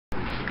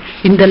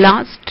In the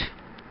last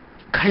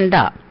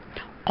khanda,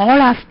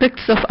 all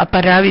aspects of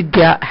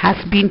aparavidya has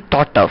been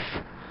thought of.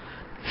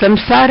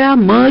 Samsara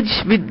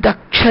merged with the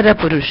Akshara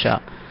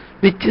Purusha,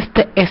 which is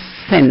the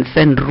essence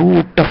and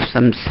root of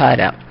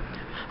samsara.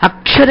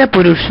 Akshara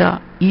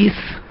Purusha is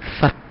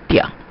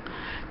Satya.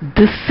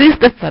 This is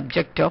the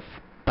subject of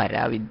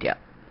Paravidya.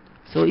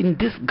 So in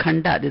this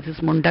Khanda, this is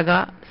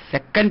Mundaka,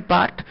 second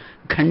part,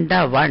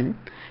 Khanda 1,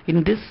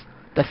 in this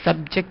the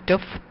subject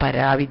of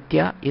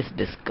Paravidya is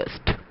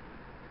discussed.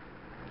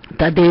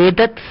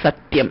 Tadedat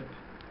Satyam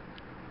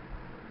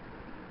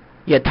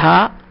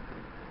Yatha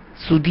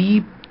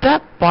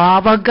Sudipta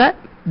Pavagat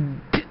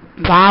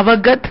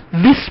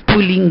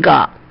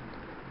Vispulinga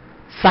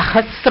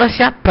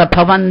Sahasrasha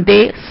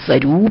Prabhavande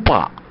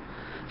Sarupa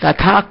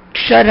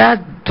Tathakshara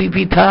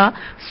Dvividha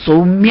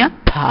Soumya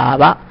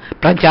Bhava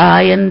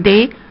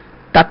Prajayande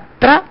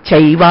Tatra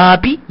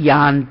Chaivapi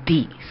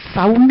Yanti.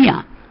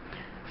 Saumya,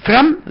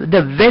 from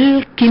the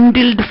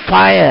well-kindled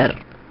fire,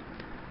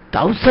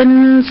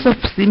 thousands of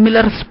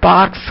similar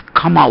sparks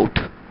come out.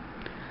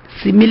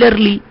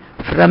 Similarly,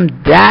 from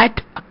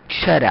that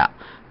Akshara,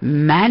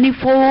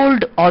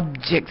 manifold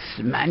objects,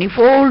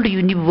 manifold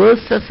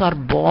universes are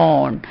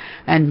born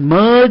and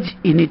merge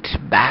in its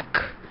back,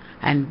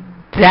 and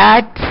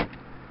that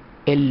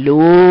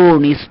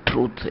alone is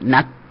truth.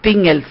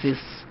 Nothing else is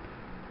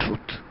truth.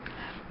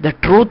 The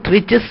truth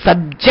which is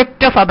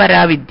subject of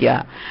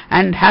Aparavidya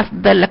and has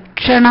the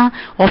lakshana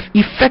of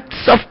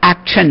effects of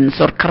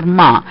actions or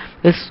karma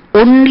is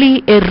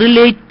only a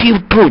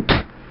relative truth.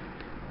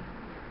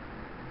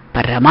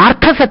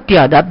 Paramartha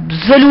Satya, the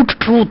absolute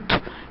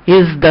truth,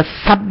 is the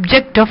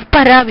subject of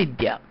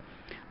Paravidya.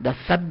 The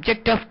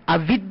subject of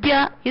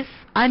Avidya is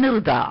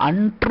Aniruddha,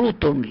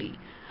 untruth only.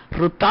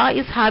 Ruta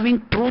is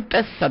having truth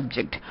as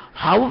subject.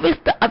 How is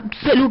the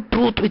absolute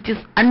truth which is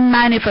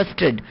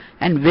unmanifested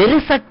and very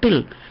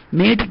subtle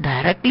made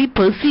directly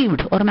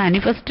perceived or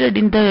manifested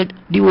in the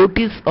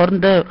devotee's or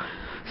in the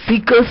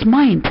seeker's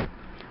mind?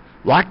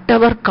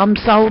 Whatever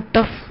comes out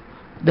of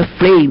the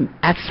flame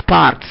as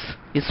sparks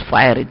is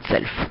fire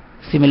itself.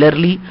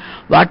 Similarly,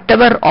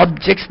 whatever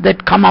objects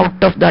that come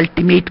out of the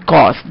ultimate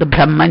cause, the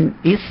Brahman,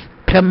 is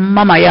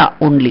Brahmamaya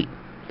only.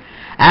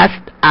 As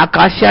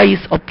Akasha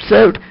is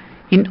observed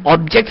in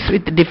objects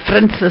with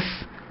differences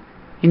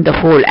in the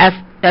whole,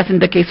 as in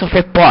the case of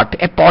a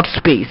pot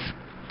space.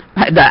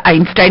 The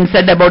Einstein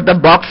said about the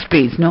box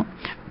space, no?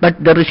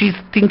 But the Rishi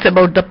thinks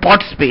about the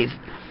pot space.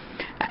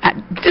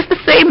 Just the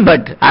same,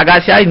 but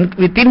Akasha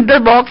within the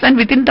box and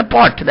within the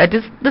pot, that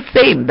is the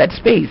same, that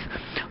space.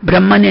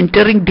 Brahman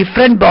entering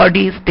different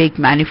bodies take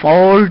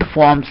manifold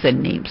forms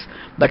and names,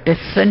 but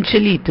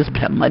essentially it is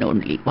Brahman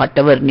only.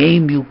 Whatever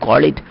name you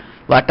call it,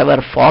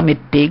 whatever form it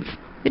takes,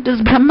 it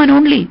is Brahman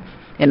only.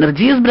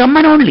 Energy is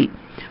Brahman only.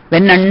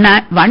 When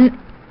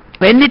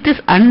it is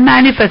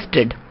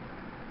unmanifested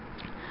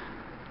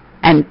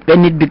and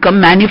when it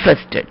becomes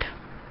manifested,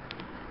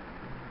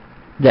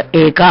 the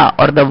Eka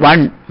or the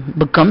One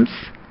becomes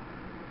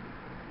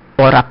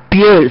or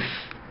appears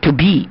to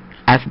be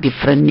as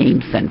different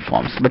names and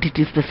forms, but it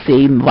is the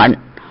same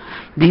One.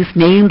 These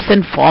names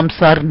and forms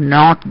are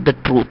not the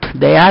truth.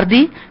 They are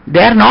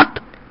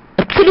not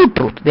absolute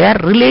truth. They are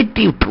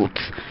relative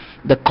truths.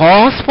 The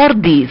cause for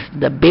these,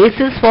 the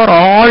basis for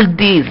all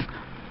these,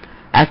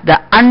 as the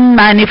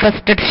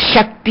unmanifested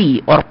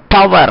Shakti or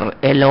power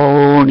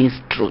alone is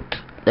truth.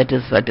 That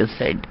is what is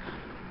said.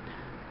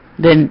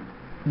 Then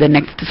the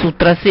next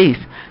sutra says,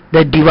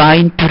 the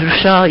divine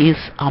Purusha is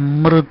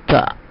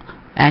Amrita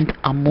and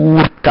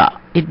Amurta.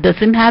 It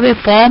doesn't have a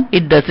form,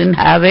 it doesn't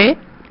have a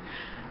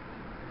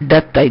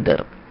death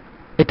either.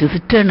 It is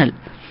eternal,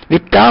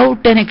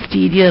 without an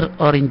exterior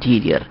or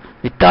interior,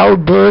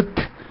 without birth,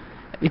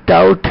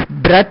 without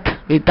breath,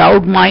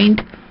 without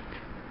mind,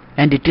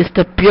 and it is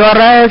the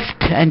purest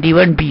and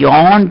even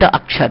beyond the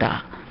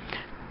Akshara.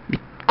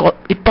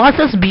 It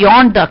passes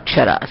beyond the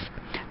Aksharas.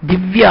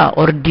 Divya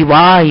or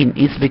divine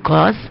is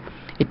because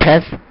it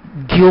has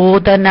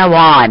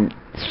Dyodhanavan,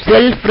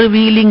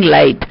 self-revealing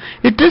light.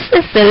 It is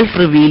a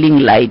self-revealing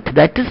light.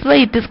 That is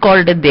why it is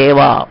called a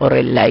Deva or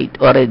a light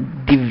or a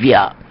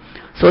Divya.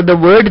 So the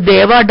word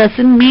Deva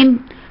doesn't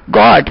mean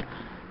God.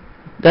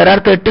 There are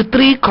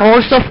 33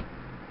 crores of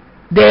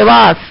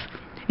Devas.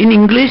 In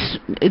English,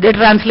 they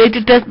translate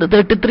it as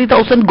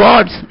 33,000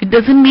 gods. It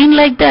doesn't mean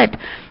like that.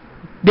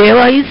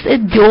 Deva is a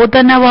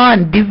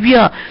Jyotanavan,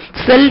 Divya,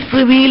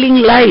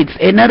 self-revealing lights.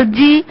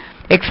 Energy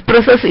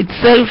expresses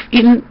itself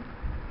in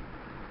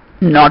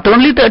not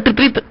only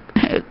 33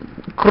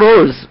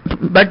 crores,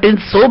 but in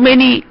so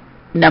many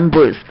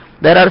numbers.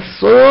 There are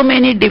so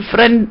many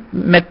different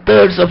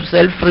methods of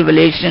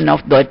self-revelation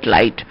of that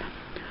light.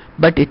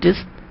 But it is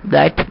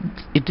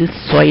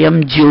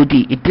Swayam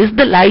Jyoti. It is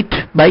the light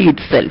by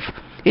itself.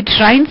 It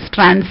shines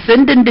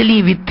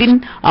transcendently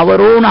within our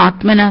own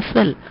Atman as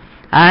well.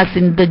 As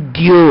in the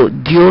Dyo.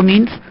 Dyo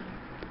means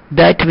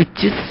that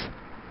which is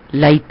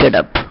lighted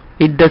up.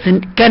 It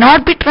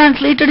cannot be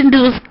translated into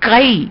the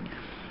sky.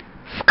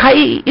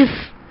 Sky is,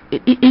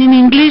 in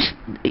English,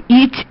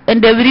 each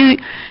and every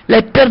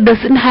letter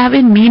doesn't have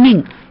a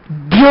meaning.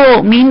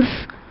 Dyo means,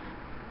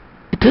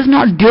 it is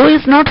not, Dyo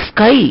is not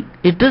sky,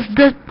 it is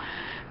the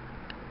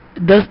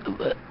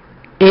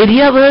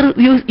area where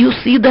you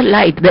see the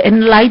light, the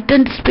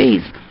enlightened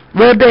space,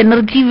 where the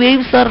energy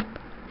waves are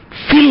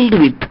filled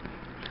with.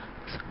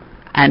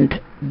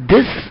 And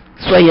this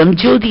Swayam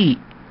Jyoti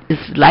is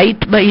light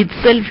by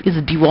itself,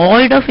 is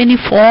devoid of any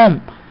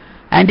form,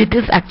 and it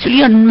is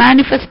actually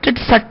unmanifested,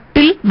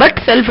 subtle but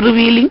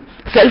self-revealing,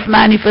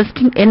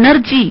 self-manifesting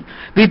energy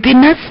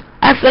within us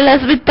as well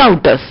as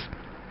without us.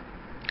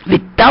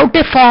 Without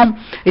a form,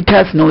 it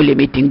has no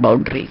limiting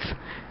boundaries,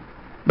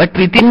 but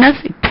within us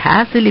it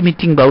has a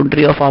limiting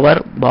boundary of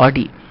our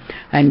body,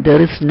 and there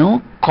is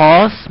no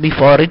cause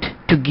before it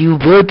to give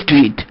birth to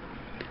it.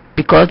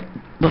 Because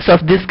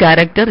of this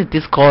character, it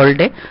is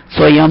called a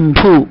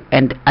Swayambhu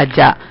and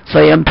Aja.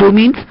 Swayambhu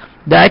means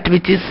that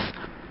which is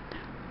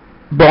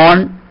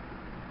born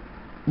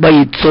by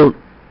its own,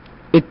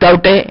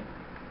 without a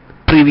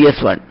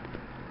previous one,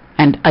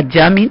 and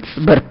Aja means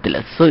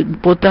birthless. So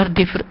both are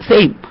different,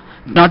 same.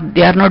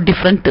 They are not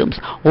different terms.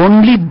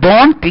 Only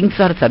born things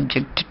are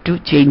subject to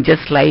changes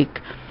like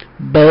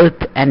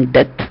birth and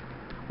death,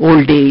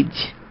 old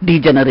age,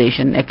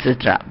 degeneration,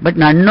 etc. But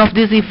none of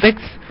these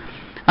effects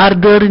are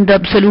there in the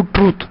absolute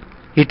truth.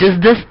 It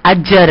is this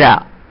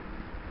Ajara,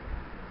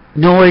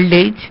 no old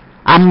age,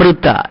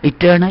 Amrita,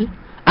 eternal,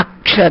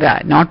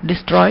 Akshara, not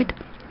destroyed,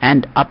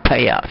 and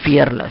Abhaya,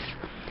 fearless,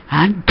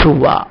 and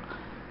Dhruva,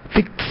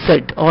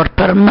 fixed or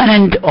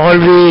permanent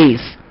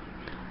always.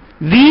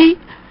 We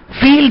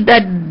feel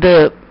that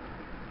the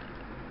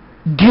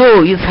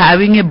dew is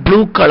having a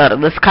blue color,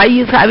 the sky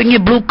is having a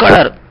blue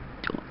color.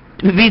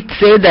 We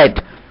say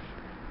that,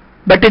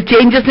 but it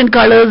changes in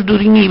colors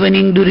during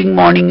evening, during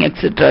morning,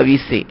 etc. we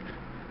say.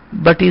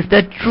 But is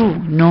that true?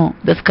 No,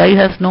 the sky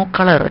has no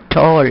color at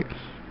all.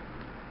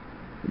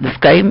 The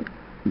sky,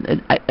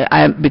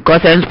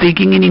 because I am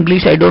speaking in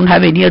English, I don't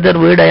have any other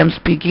word, I am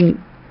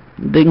speaking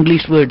the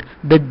English word,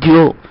 the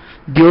dew.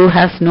 Dew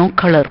has no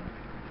color.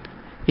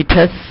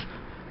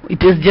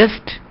 It is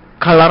just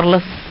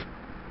colorless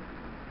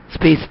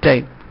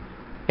space-time,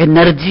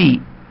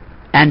 energy,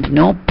 and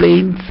no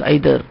planes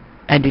either,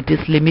 and it is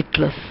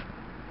limitless.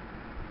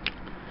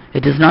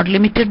 It is not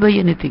limited by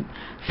anything.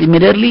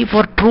 Similarly,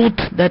 for truth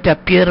that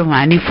appear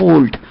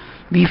manifold,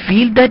 we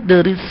feel that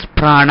there is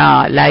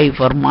prana, life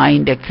or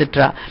mind,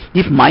 etc.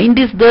 If mind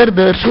is there,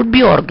 there should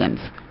be organs.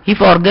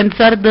 If organs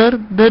are there,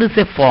 there is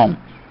a form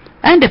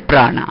and a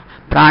prana.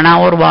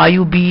 Prana or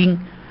vayu being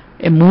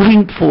a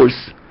moving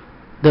force,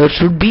 there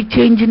should be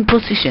change in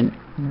position.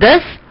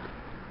 Thus,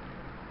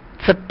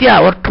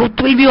 satya or truth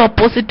will be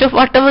opposite of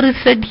whatever is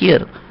said here.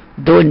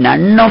 Though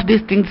none of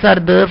these things are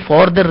there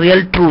for the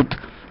real truth,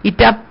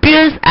 it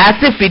appears as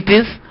if it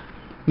is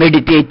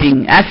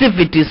meditating, as if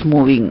it is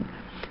moving.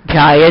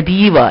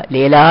 Dhyayadiva,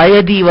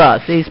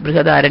 Lelayadiva, says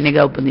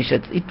Brihadaranyaka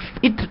Upanishad.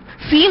 It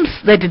seems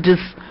that it is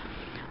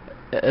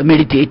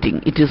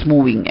meditating, it is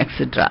moving,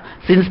 etc.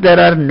 Since there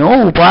are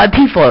no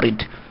upadhi for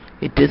it,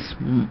 it is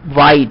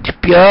white,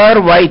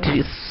 pure white,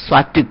 is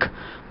sattvic,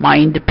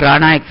 mind,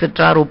 prana,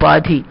 etc.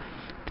 upadhi.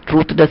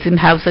 Truth doesn't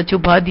have such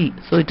upadhi,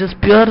 so it is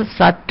pure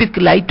sattvic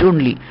light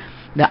only.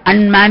 The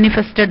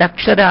unmanifested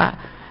akshara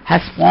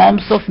has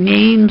forms of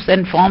names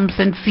and forms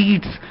and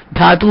seeds,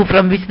 dhatu,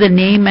 from which the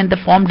name and the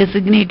form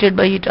designated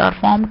by it are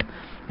formed,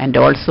 and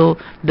also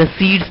the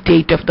seed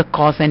state of the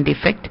cause and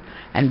effect,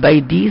 and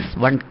by these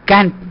one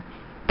can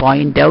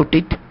point out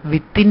it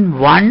within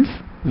one's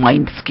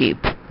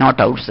mindscape, not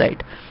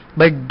outside.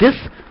 But this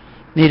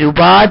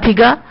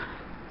nirubadhiga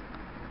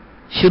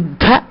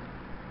shuddha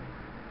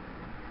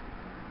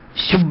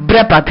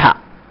shubhra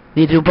padha,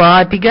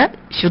 nirubadhiga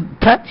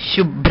shuddha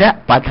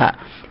shubhra padha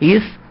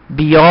is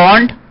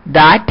beyond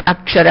that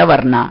akshara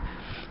varna,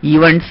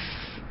 even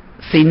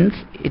since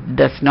it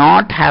does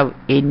not have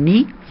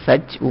any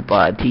such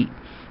upadhi.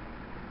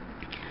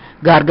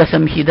 Garga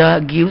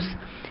Samhita gives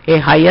a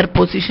higher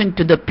position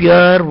to the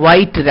pure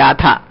white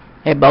Radha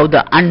above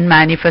the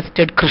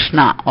unmanifested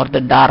Krishna or the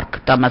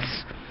dark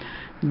Tamas.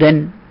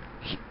 Then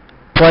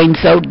points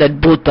out that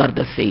both are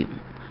the same.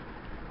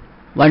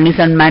 One is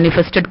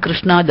unmanifested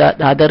Krishna,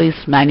 the other is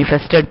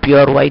manifested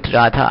pure white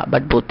Radha,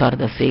 but both are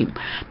the same.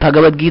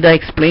 Bhagavad Gita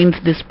explains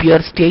this pure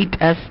state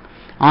as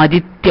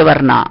Aditya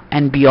Varna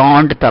and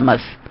beyond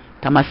Tamas,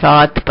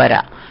 Tamasat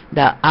Para.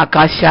 The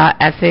Akasha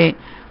as a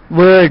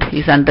word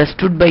is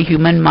understood by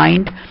human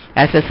mind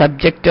as a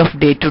subject of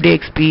day-to-day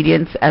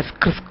experience as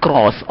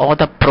crisscross or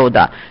the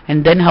proda.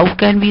 And then how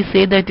can we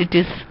say that it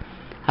is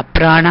a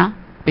prana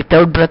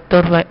without breath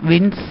or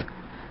winds?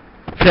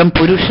 From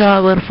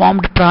Purusha were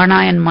formed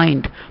prana and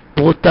mind.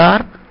 Both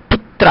are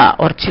putra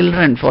or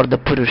children for the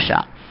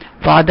Purusha.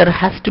 Father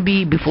has to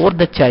be before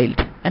the child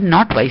and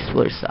not vice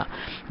versa.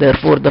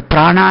 Therefore the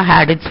prana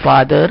had its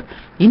father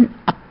in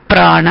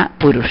aprana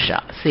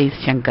Purusha, says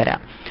Shankara.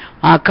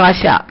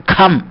 Akasha,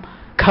 kham.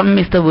 Kham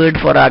is the word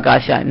for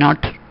Akasha, not,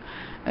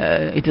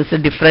 it is a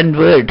different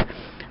word.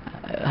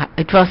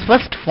 It was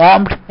first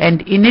formed,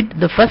 and in it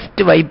the first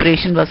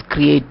vibration was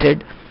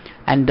created,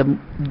 and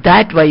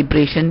that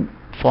vibration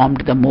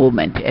formed the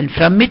movement, and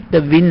from it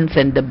the winds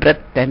and the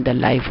breath and the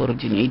life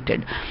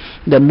originated.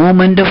 The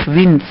movement of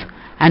winds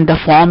and the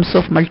forms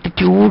of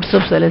multitudes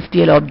of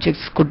celestial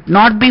objects could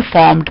not be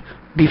formed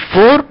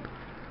before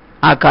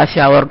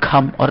Akasha or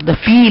Gham, or the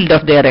field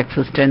of their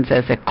existence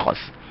as a cause.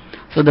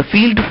 So the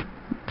field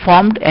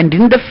formed, and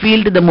in the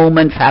field the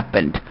movements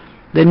happened.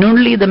 Then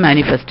only the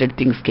manifested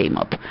things came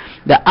up.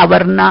 The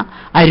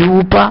Avarna,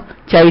 Arupa,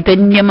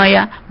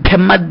 Chaitanyamaya,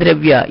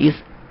 Brahmadravya is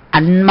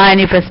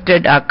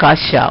unmanifested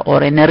Akasha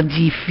or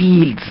energy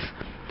fields.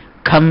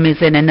 Gham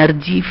is an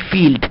energy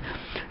field.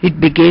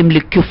 It became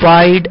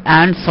liquefied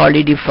and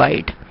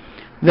solidified.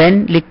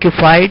 When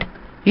liquefied,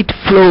 it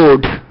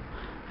flowed,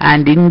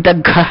 and in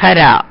the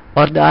Ghara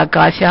or the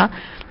Akasha,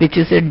 which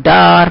is a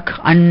dark,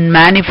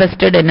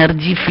 unmanifested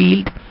energy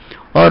field,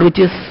 or which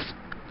is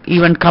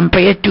even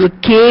compared to a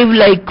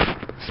cave-like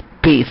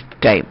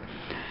space-time,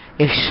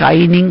 a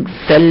shining,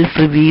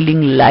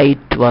 self-revealing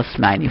light was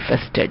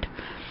manifested.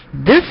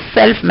 This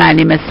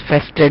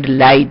self-manifested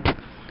light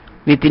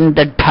within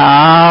the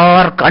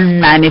dark,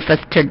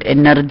 unmanifested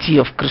energy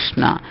of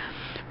Krishna,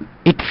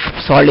 it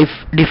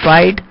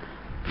solidified,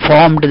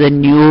 formed the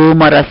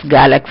numerous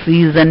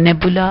galaxies and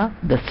nebula,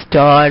 the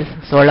stars,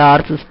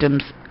 solar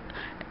systems,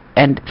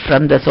 and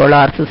from the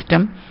solar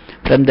system,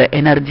 from the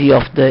energy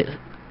of the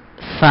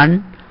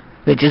sun,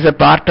 which is a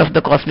part of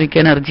the cosmic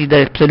energy,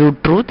 the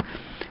absolute truth,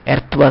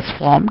 earth was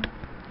formed,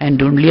 and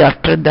only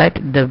after that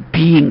the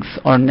beings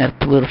on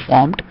earth were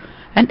formed,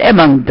 and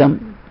among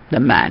them the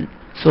man.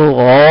 So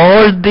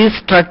all these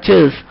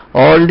structures,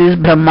 all these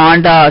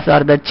Brahmandas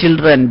are the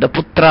children, the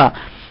putra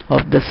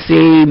of the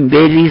same,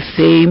 very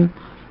same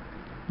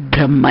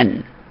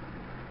Brahman.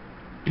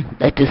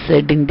 That is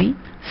said in the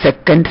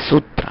second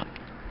sutra.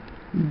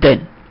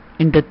 Then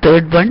in the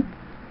third one,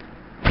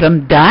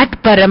 from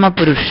that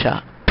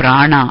Paramapurusha,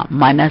 Prana,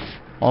 Manas,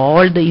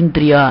 all the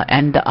Indriya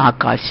and the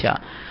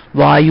Akasha,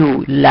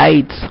 Vayu,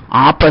 lights,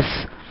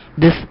 Apas,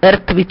 this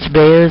earth which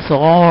bears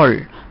all,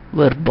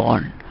 were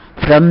born.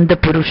 From the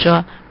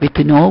Purusha with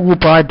no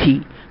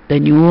Upadhi, the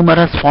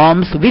numerous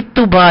forms with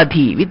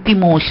Upadhi, with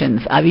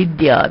emotions,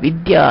 Avidya,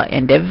 Vidya,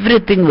 and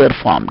everything were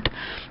formed.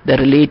 The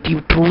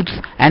relative truths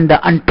and the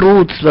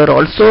untruths were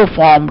also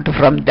formed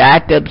from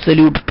that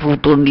absolute truth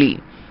only.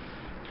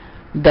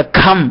 The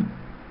Gham,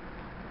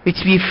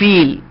 which we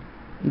feel,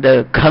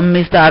 the Gham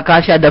is the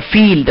Akasha, the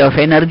field of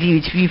energy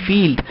which we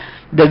feel,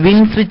 the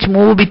winds which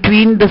move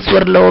between the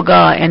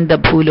Swarloka and the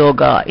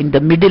Bhuloka, in the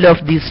middle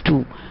of these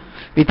two,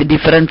 with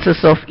differences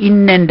of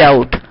in and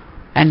out,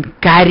 and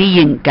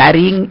carrying,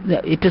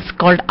 it is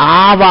called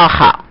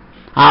Avaha.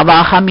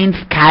 Avaha means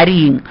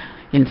carrying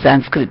in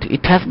Sanskrit.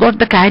 It has got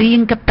the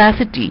carrying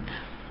capacity.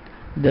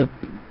 The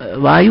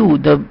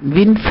Vayu, the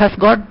winds has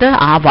got the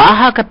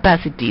Avaha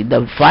capacity,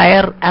 the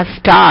fire as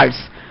stars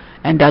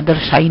and other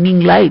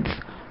shining lights,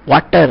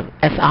 water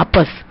as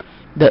Apas,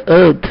 the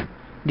earth.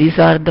 These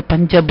are the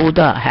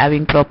Panchabhuta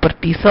having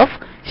properties of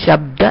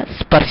Shabda,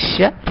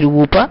 Sparsha,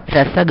 Rupa,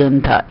 Rasa,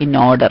 Gandha in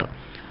order.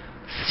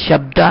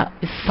 Shabda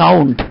is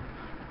sound,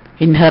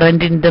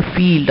 inherent in the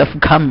field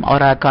of Gham or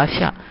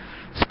Akasha.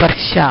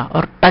 Sparsha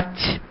or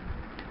touch.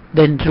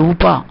 Then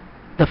Rupa,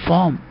 the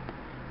form.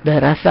 The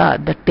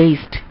Rasa, the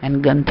taste,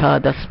 and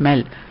Gandha, the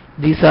smell.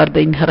 These are the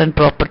inherent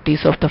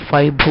properties of the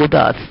five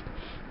Bhutas.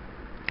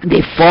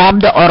 They form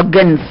the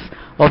organs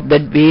of the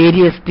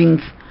various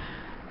things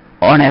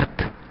on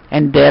earth,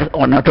 and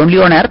not only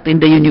on earth, in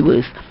the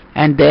universe,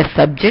 and their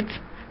subjects,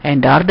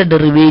 and are the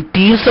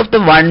derivatives of the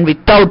one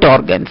without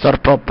organs or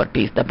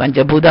properties. The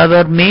Panchabhuta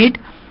were made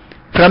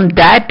from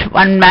that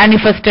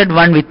unmanifested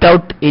one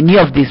without any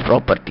of these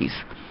properties.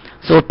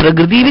 So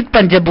Prakriti with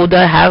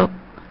Panchabhuta have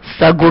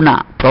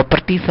Saguna,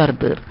 properties are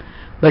there.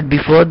 But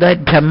before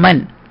that,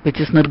 Brahman, which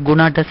is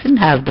Nirguna, doesn't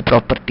have the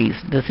properties,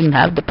 doesn't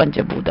have the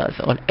Panchabhutas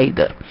or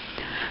either.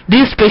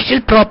 These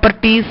special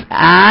properties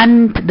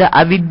and the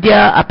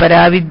Avidya,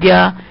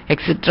 Aparavidya,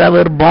 etc.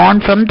 were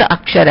born from the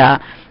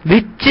Akshara,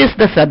 which is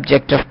the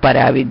subject of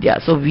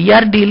Paravidya. So we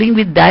are dealing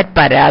with that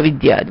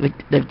Paravidya,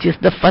 which is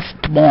the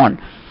firstborn.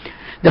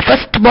 The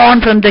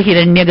firstborn from the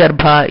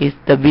Hiranyagarbha is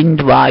the wind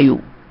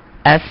Vayu,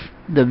 as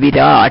the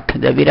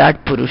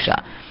Virat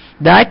Purusha.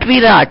 That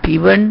Virat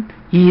even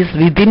is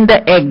within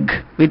the egg,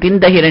 within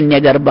the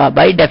Hiranyagarbha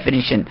by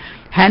definition.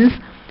 Hence,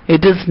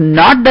 it is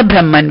not the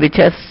Brahman which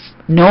has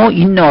no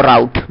in or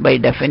out by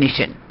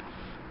definition.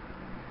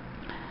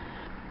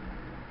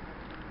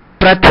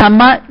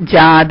 Prathama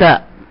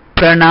Jada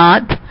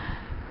Pranat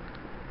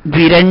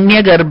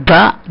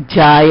Viranyagarbha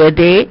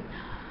Jayade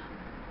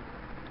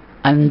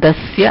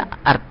Andasya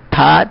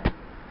Arthat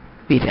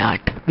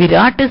Virat.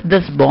 Virat is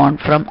thus born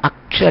from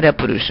Akshara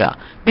Purusha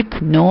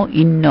with no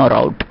in or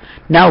out.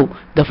 Now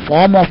the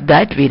form of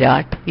that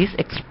Virat is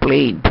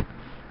explained.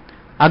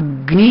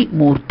 Agni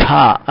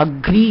Murtha.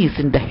 Agni is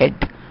in the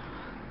head.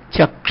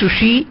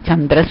 Chakshushi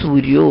Chandra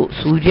Suryo.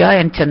 Surya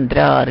and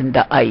Chandra are in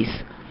the eyes.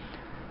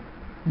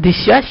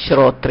 Disha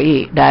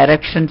Shrotre.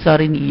 Directions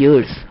are in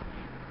ears.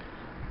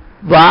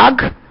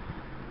 Vag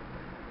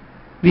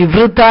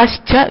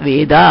Vivrutascha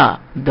Veda.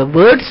 The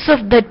words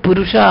of that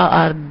Purusha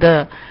are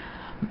the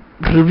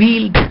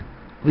revealed.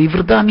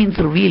 Vivruta means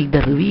revealed, the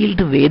revealed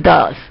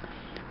Vedas.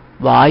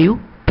 Vayu,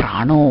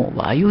 Prano.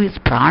 Vayu is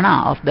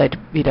Prana of that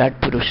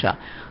Virat Purusha.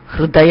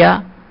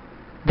 Hridaya,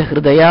 the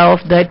Hridaya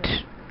of that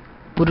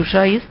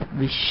Purusha is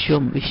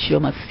Vishwam,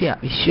 Vishwamasya.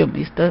 Vishwam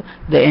is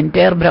the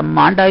entire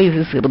Brahmanda is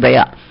his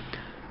Hridaya.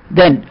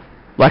 Then,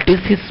 what is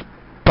his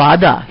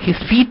Pada, his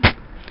feet?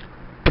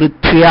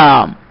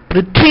 Prithvyam.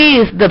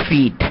 Prithvi is the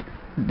feet.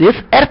 This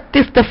earth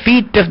is the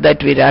feet of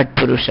that Virat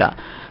Purusha.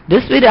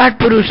 This Virat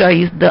Purusha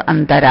is the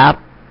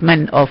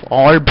Antaratman of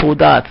all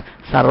Bhutas.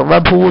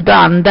 Sarva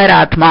Bhuta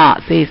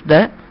Antaratma, says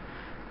the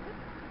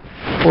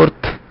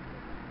 4th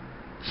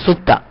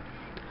Sukta.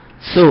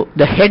 So,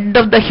 the head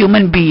of the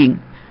human being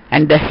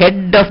and the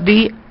head of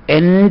the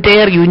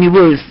entire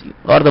universe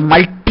or the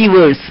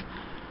multiverse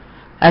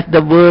as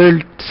the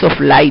worlds of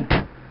light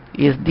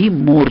is the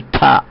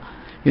Murtha.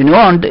 You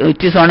know,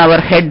 it is on our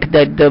head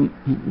that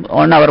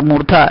on our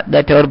Murtha,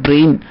 that our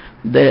brain,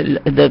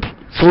 the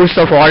source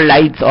of all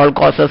lights, all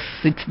causes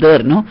sits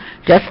there, no?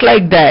 Just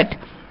like that,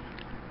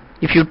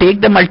 if you take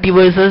the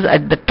multiverses,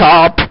 at the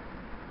top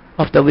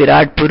of the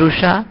Virat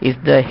Purusha is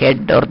the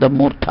head or the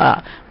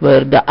Murtha,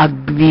 where the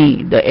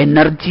Agni, the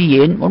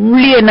energy, and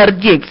only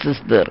energy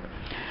exists there.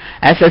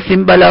 As a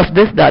symbol of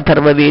this, the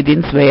Atharva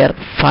Vedins wear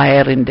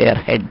fire in their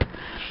head.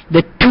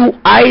 The two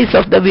eyes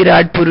of the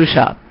Virat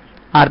Purusha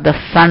are the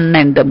sun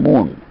and the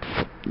moon.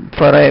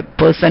 For a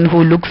person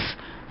who looks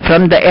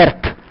from the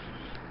earth,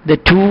 the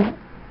two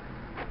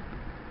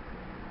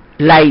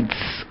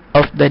lights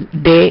of the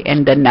day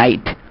and the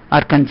night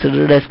are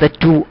considered as the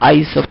two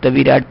eyes of the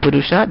Virat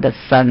Purusha, the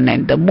sun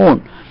and the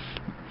moon,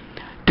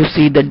 to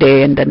see the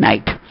day and the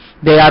night.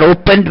 They are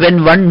opened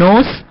when one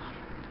knows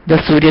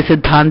the Surya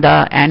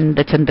Siddhanta and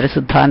the Chandra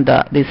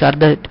Siddhanta. These are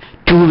the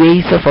two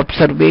ways of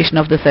observation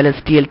of the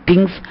celestial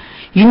things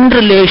in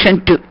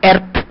relation to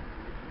earth,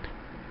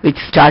 which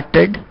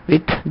started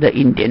with the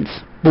Indians.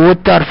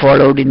 Both are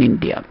followed in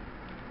India.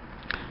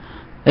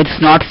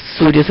 It's not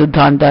Surya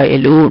Siddhanta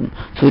alone.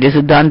 Surya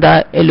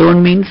Siddhanta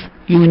alone means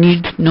you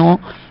need to know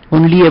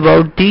only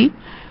about the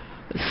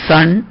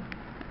sun,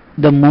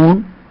 the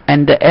moon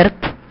and the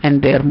earth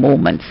and their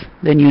movements.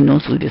 Then you know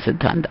Surya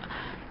Siddhanta.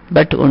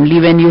 But only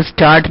when you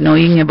start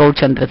knowing about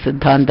Chandra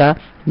Siddhanta,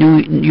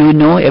 you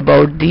know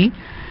about the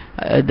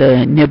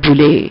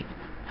nebulae,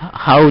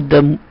 how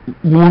the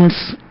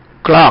moon's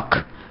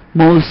clock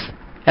moves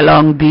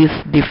along these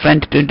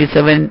different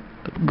 27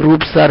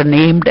 groups are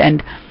named,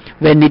 and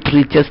when it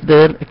reaches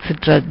there,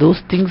 etc.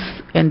 Those things,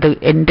 and the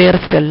entire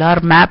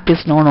stellar map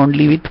is known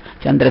only with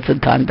Chandra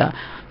Siddhanta.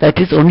 That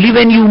is only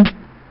when you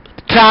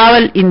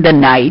travel in the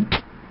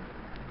night,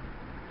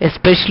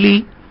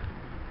 especially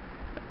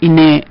in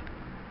a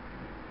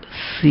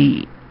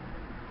sea.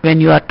 When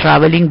you are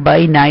traveling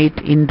by night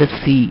in the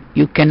sea,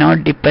 you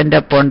cannot depend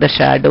upon the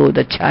shadow,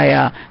 the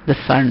chaya, the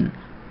sun,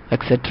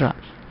 etc.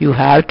 You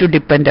have to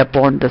depend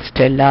upon the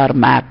stellar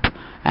map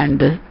and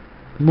the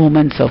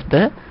movements of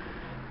the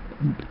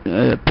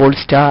pole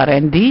star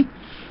and the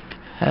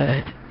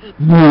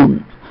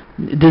moon.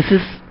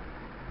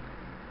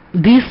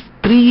 These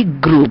three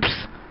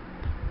groups,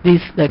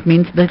 that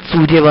means the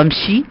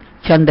Suryavamshi,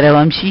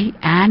 Chandravamshi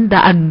and the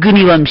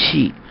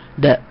Agnivamshi,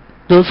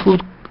 those who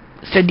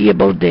study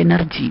about the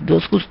energy,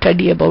 those who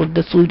study about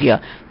the Surya,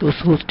 those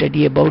who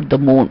study about the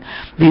moon.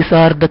 These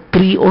are the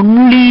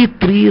only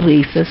three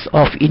races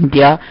of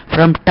India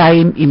from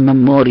time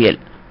immemorial.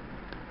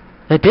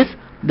 That is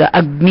the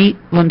Agni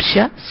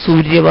Vamsha,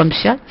 Surya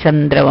Vamsha,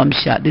 Chandra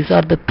Vamsha. These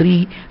are the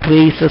three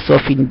races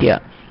of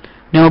India.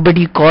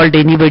 Nobody called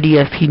anybody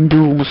as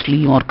Hindu,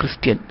 Muslim or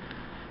Christian.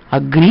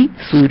 Agni,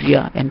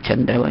 Surya and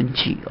Chandra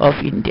Vamshi of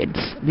Indians.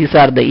 These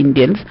are the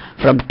Indians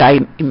from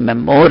time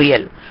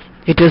immemorial.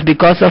 It is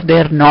because of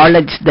their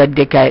knowledge that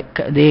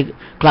they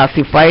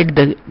classified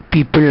the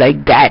people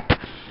like that.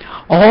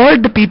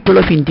 All the people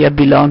of India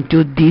belong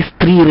to these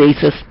three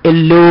races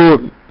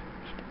alone.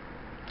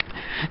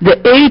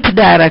 The 8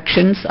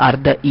 directions are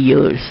the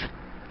ears.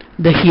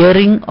 The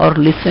hearing or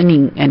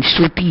listening and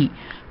shruti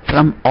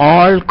from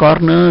all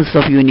corners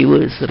of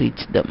universe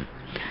reach them.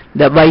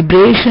 The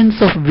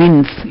vibrations of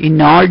winds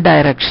in all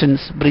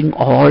directions bring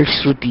all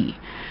shruti.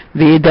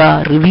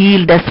 Veda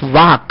revealed as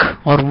vak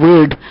or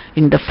word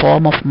in the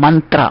form of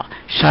mantra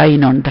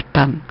shine on the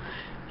tongue.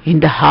 In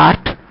the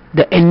heart,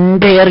 the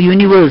entire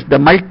universe, the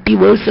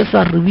multiverses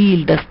are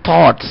revealed as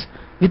thoughts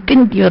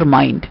within your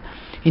mind.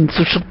 In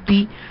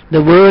Sushupti,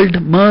 the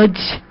world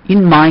merge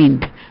in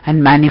mind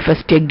and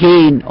manifest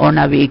again on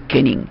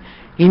awakening.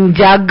 In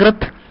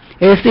Jagrat,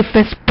 as if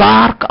a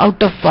spark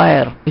out of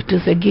fire, it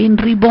is again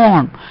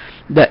reborn.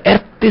 The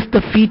earth is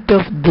the feet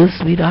of this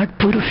Virat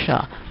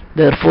Purusha.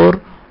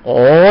 Therefore,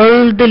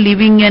 all the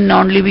living and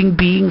non-living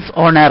beings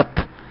on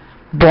earth,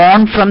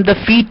 born from the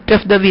feet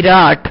of the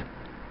Virat,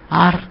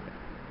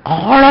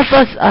 all of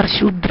us are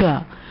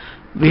Shudra.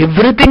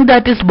 Everything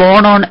that is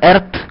born on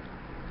earth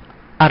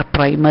are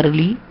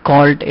primarily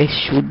called a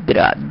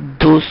Shudra.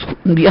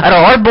 We are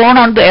all born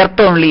on the earth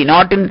only,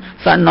 not in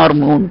sun or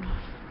moon.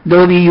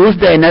 Though we use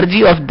the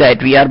energy of that,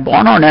 we are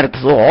born on earth,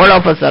 so all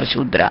of us are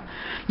Shudra.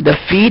 The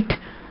feet,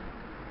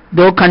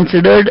 though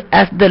considered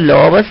as the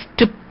lowest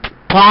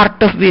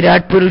part of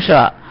Virat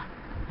Purusha,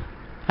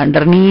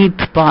 underneath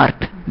part,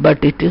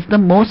 but it is the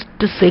most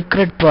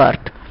sacred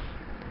part,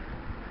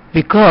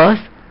 because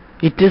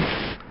it is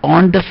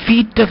on the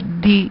feet of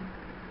the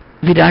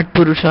Virat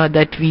Purusha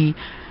that we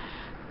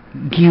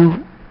give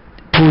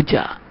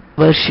puja,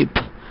 worship.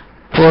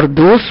 For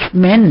those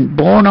men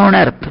born on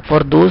earth,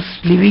 for those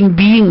living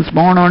beings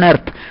born on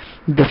earth,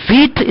 the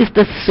feet is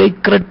the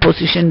sacred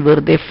position where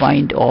they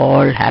find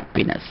all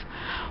happiness.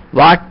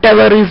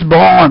 Whatever is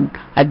born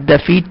at the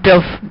feet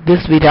of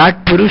this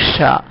Virat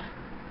Purusha,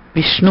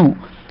 Vishnu,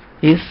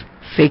 is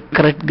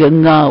sacred.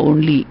 Ganga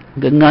only.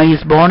 Ganga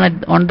is born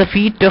on the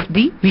feet of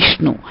the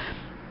Vishnu,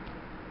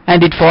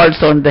 and it falls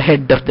on the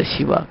head of the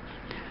Shiva.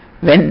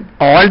 When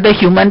all the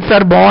humans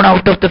are born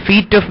out of the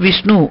feet of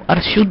Vishnu,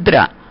 are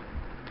Shudra,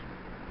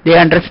 they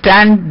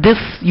understand this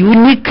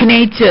unique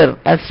nature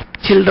as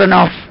children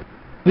of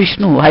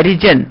Vishnu,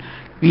 Harijan.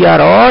 We are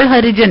all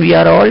Harijan, we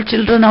are all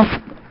children of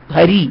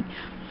Hari,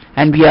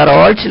 and we are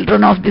all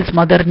children of this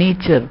Mother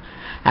Nature,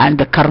 and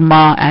the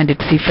karma and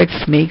its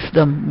effects makes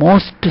them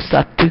most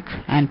sattvic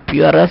and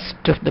purest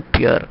of the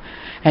pure,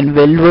 and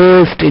well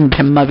versed in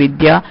Brahma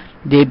Vidya,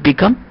 they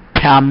become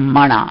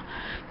Brahmana.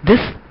 This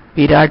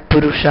Virat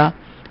Purusha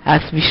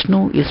as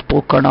Vishnu is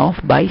spoken of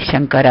by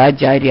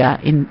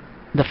Shankaracharya in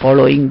the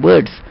following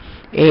words: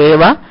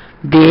 Eva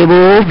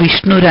Devo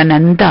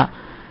Vishnurananda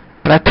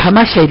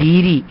Prathama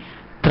Shariri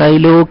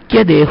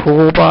Trailokya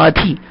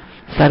Dehopadhi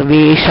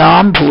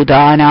Sarvesham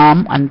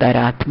Bhudanam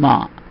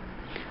Antaratma.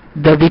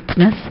 The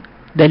witness,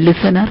 the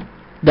listener,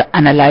 the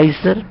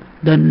analyzer,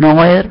 the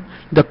knower,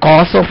 the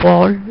cause of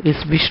all is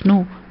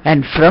Vishnu,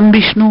 and from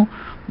Vishnu,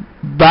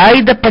 by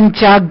the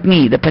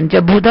Panchagni, the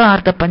Panchabhuta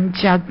are the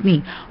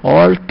Panchagni,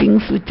 all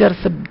things which are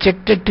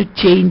subjected to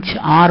change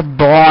are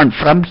born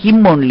from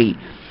him only.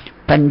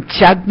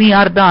 Panchagni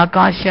are the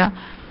Akasha,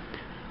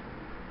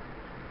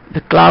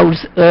 the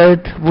clouds,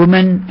 earth,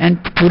 woman and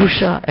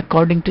Purusha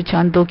according to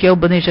Chandogya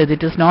Upanishad.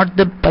 It is not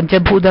the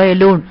Panchabhuta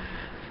alone,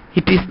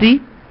 it is the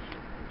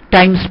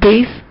time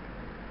space,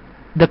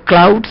 the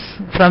clouds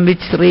from which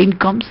rain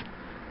comes,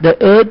 the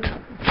earth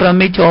from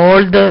which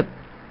all the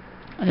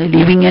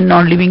living and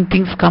non-living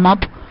things come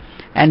up,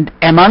 and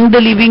among the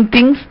living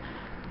things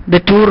the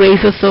two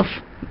races of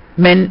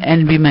men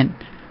and women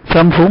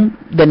from whom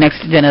the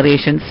next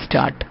generations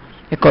start.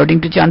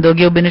 According to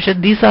Chandogya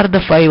Upanishad, these are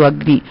the five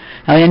Agni,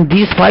 and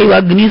these five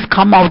Agnis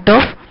come out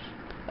of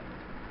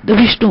the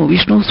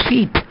Vishnu's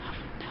feet.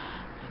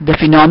 The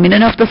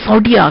phenomenon of the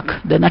zodiac,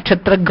 the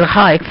nakshatra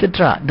graha,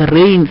 etc., the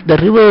rains, the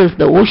rivers,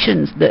 the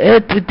oceans, the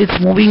earth with its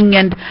moving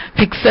and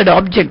fixed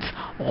objects,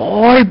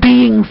 all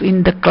beings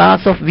in the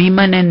class of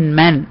women and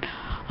men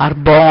are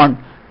born,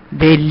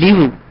 they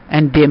live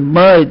and they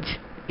merge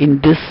in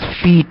this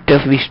feet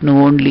of Vishnu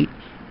only.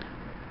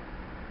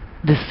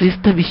 This is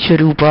the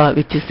Vishwarupa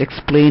which is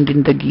explained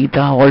in the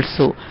Gita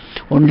also.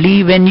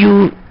 Only when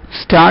you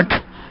start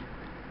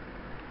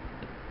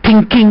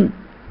thinking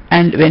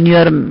and when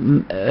your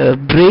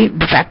brain,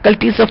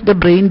 faculties of the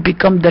brain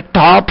become the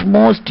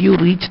topmost, you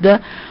reach the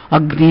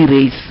Agni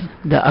race.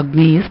 The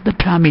Agni is the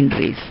Brahmin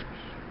race.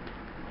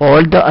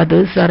 All the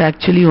others are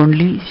actually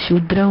only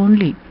Shudra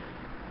only.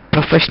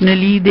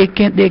 Professionally they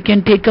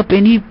can take up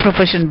any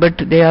profession, but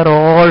they are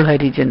all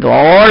Harijans.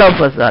 All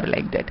of us are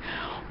like that.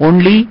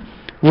 Only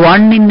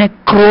 1 in a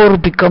crore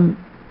become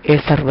a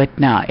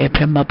Sarvatna, a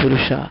Brahma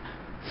Purusha.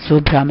 So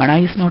Brahmana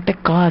is not a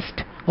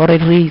caste or a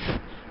race.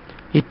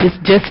 It is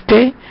just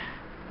a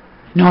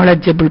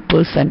knowledgeable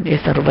person, a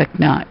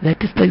Sarvatna.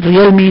 That is the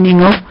real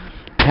meaning of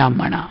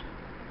Brahmana.